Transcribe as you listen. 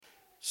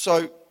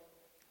So,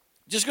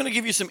 just going to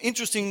give you some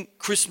interesting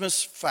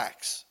Christmas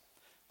facts,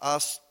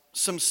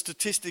 some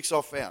statistics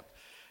I've found.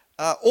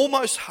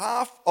 Almost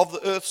half of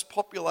the Earth's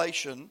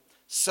population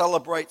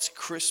celebrates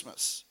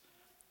Christmas.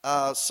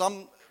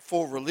 Some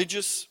for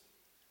religious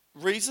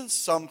reasons,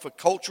 some for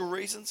cultural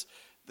reasons.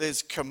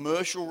 There's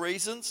commercial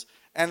reasons.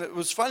 And it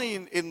was funny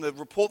in the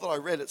report that I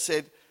read, it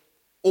said,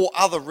 or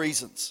other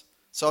reasons.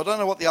 So I don't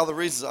know what the other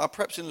reasons are.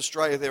 Perhaps in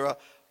Australia there are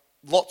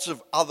lots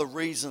of other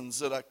reasons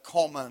that are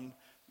common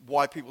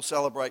why people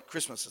celebrate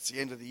Christmas. It's the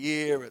end of the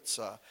year. It's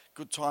a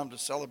good time to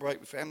celebrate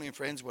with family and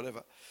friends,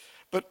 whatever.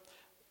 But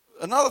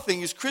another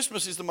thing is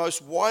Christmas is the most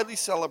widely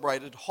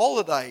celebrated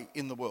holiday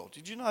in the world.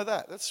 Did you know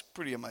that? That's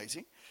pretty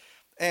amazing.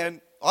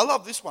 And I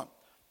love this one.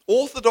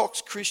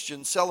 Orthodox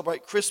Christians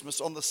celebrate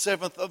Christmas on the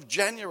 7th of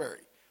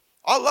January.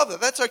 I love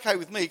that. That's okay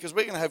with me because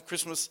we're going to have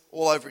Christmas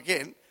all over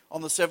again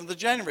on the 7th of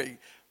January.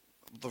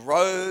 The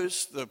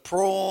roast, the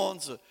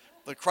prawns,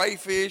 the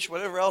crayfish,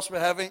 whatever else we're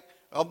having.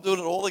 I'm doing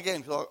it all again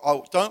because I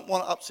don't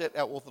want to upset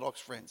our Orthodox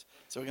friends.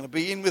 So we're going to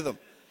be in with them.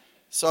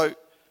 So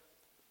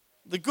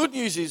the good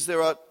news is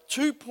there are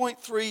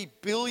 2.3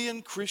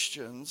 billion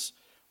Christians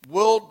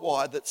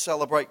worldwide that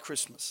celebrate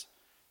Christmas.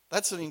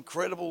 That's an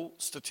incredible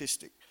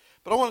statistic.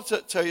 But I want to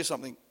tell you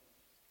something.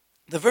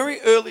 The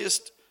very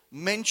earliest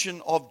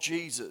mention of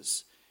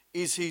Jesus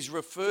is he's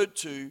referred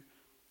to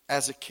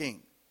as a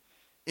king.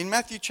 In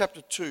Matthew chapter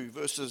 2,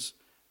 verses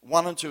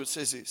 1 and 2, it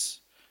says this.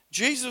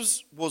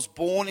 Jesus was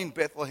born in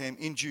Bethlehem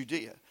in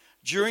Judea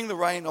during the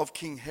reign of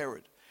King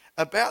Herod.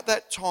 About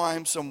that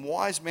time, some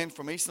wise men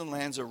from eastern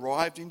lands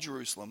arrived in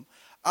Jerusalem,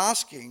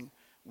 asking,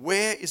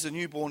 "Where is the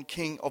newborn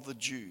king of the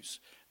Jews?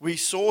 We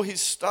saw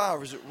his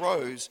star as it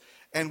rose,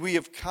 and we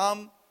have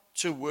come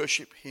to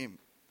worship him."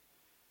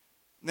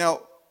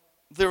 Now,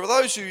 there are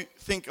those who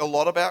think a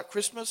lot about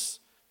Christmas.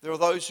 There are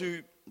those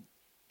who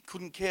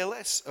couldn't care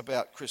less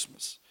about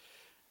Christmas.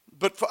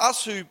 But for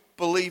us who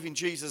believe in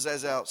Jesus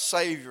as our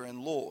Savior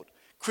and Lord,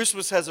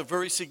 Christmas has a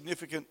very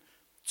significant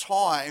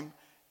time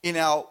in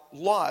our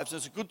lives.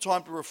 It's a good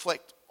time to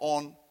reflect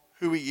on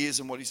who he is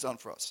and what he's done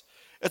for us.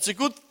 It's a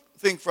good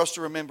thing for us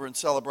to remember and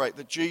celebrate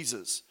that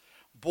Jesus,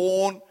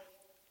 born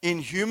in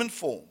human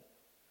form,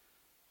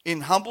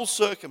 in humble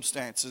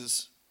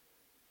circumstances,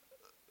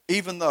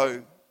 even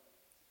though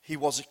he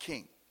was a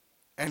king,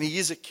 and he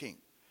is a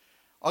king.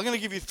 I'm going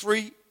to give you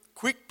 3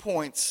 quick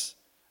points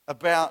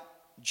about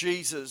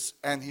Jesus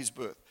and his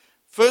birth.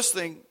 First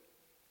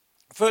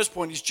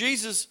point is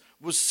Jesus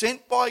was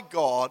sent by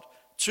God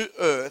to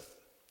earth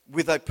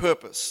with a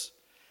purpose.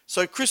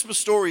 So Christmas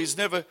story is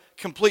never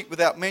complete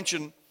without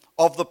mention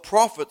of the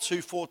prophets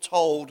who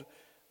foretold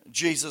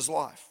Jesus'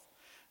 life.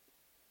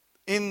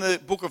 In the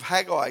book of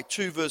Haggai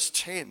 2 verse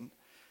 10,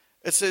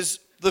 it says,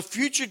 the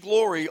future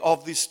glory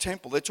of this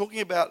temple, they're talking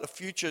about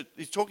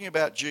he's talking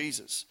about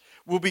Jesus,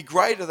 will be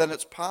greater than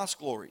its past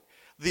glory.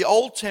 The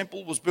old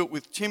temple was built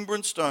with timber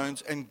and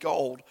stones and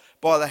gold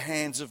by the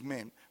hands of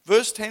men.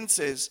 Verse 10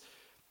 says,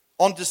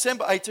 on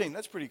December 18,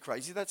 that's pretty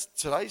crazy, that's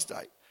today's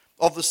date,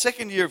 of the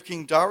second year of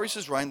King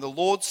Darius' reign, the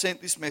Lord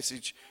sent this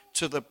message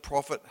to the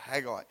prophet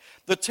Haggai.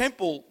 The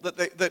temple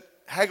that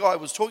Haggai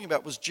was talking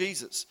about was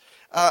Jesus.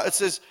 It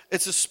says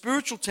it's a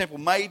spiritual temple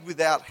made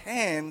without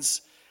hands,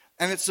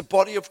 and it's the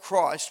body of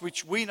Christ,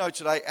 which we know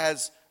today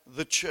as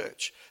the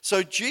church.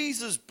 So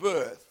Jesus'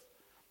 birth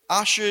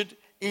ushered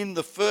in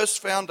the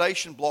first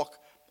foundation block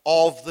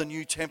of the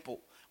new temple,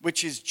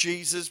 which is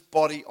Jesus'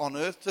 body on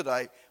earth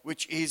today,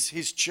 which is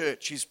his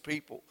church, his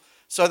people.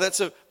 So that's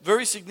a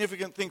very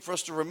significant thing for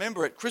us to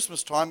remember at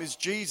Christmas time is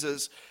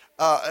Jesus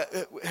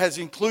has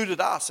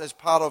included us as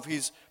part of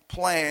his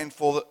plan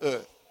for the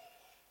earth.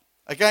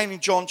 Again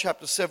in John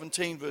chapter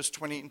 17, verse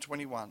 20 and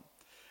 21,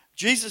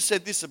 Jesus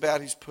said this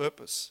about his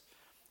purpose.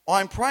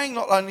 I am praying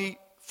not only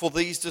for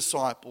these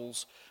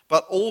disciples,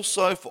 but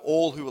also for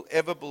all who will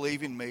ever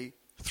believe in me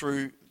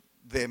through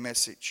their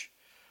message.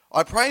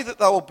 I pray that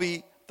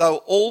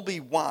they'll all be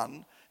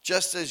one,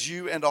 just as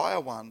you and I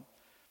are one.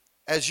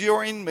 As you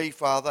are in me,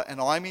 Father,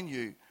 and I'm in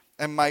you,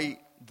 and may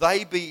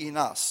they be in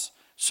us,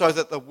 so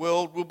that the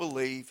world will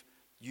believe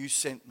you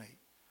sent me.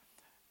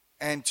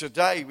 And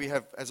today we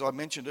have, as I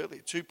mentioned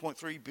earlier,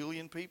 2.3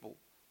 billion people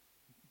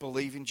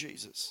believe in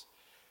Jesus.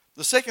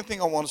 The second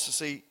thing I want us to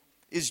see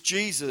is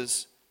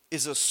Jesus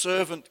is a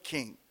servant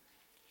king.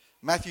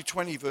 Matthew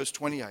 20, verse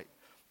 28.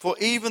 For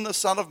even the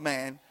Son of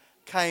Man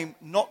came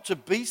not to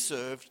be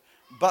served,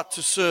 but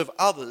to serve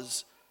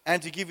others,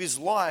 and to give his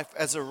life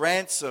as a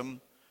ransom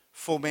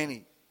for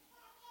many.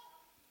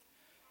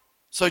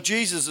 So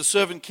Jesus, the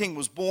servant king,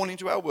 was born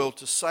into our world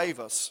to save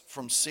us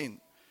from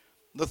sin.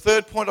 The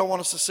third point I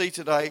want us to see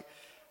today,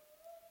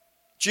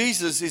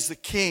 Jesus is the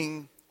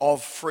king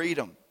of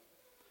freedom.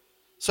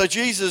 So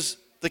Jesus,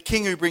 the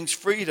king who brings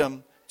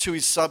freedom to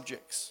his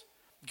subjects.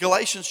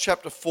 Galatians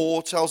chapter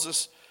 4 tells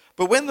us,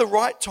 but when the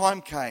right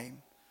time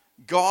came,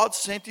 God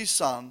sent his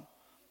son,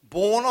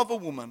 born of a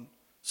woman,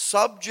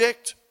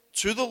 subject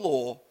to the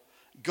law.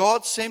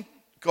 God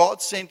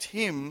sent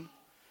him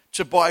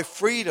to buy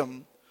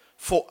freedom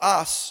for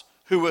us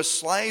who were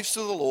slaves to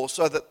the law,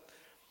 so that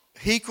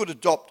he could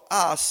adopt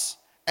us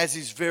as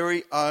his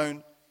very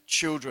own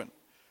children.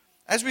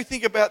 As we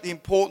think about the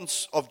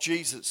importance of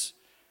Jesus,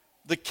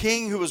 the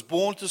king who was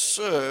born to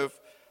serve,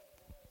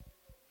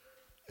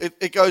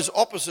 it goes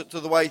opposite to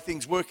the way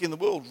things work in the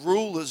world.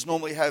 Rulers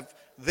normally have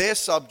their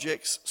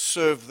subjects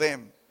serve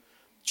them.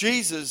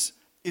 Jesus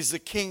is the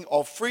king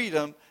of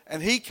freedom,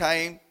 and he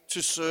came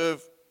to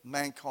serve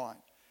mankind,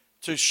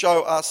 to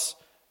show us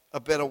a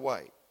better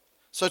way.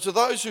 So to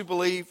those who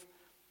believe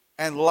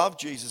and love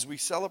Jesus, we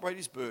celebrate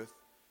his birth.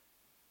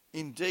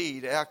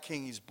 Indeed, our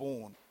king is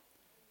born.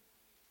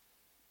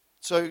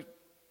 So,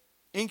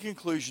 in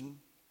conclusion,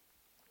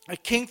 a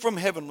king from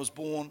heaven was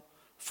born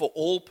for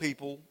all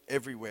people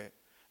everywhere.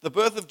 The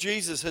birth of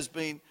Jesus has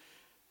been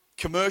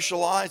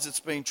commercialized, it's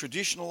been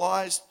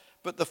traditionalized,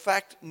 but the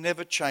fact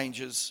never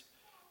changes.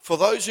 For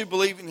those who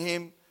believe in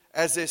him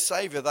as their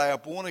Savior, they are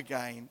born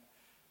again.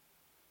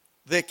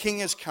 Their king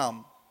has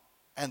come,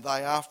 and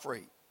they are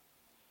free.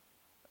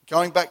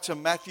 Going back to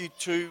Matthew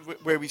 2,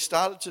 where we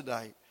started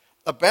today,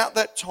 about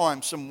that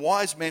time, some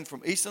wise men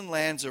from eastern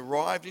lands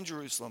arrived in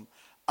Jerusalem,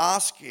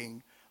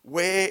 asking,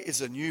 "Where is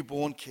the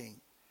newborn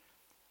king?"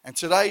 And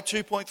today,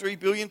 2.3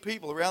 billion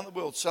people around the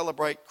world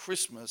celebrate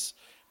Christmas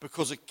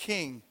because a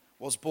king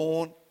was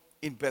born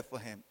in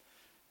Bethlehem.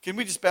 Can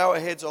we just bow our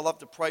heads? I'd love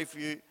to pray for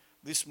you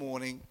this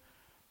morning.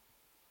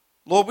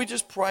 Lord, we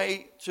just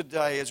pray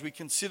today as we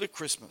consider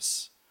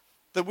Christmas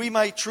that we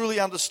may truly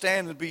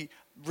understand and be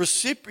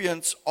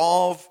recipients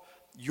of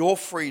your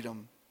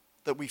freedom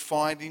that we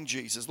find in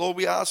Jesus. Lord,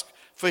 we ask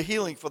for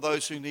healing for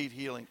those who need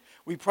healing.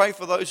 We pray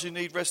for those who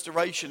need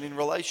restoration in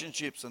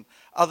relationships and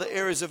other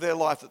areas of their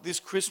life, that this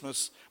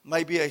Christmas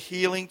may be a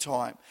healing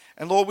time.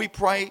 And Lord, we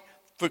pray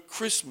for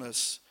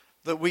Christmas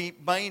that we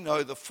may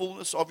know the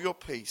fullness of your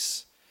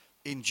peace.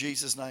 In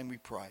Jesus' name we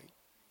pray.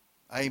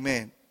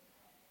 Amen.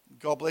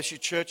 God bless you,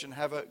 church, and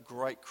have a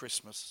great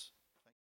Christmas.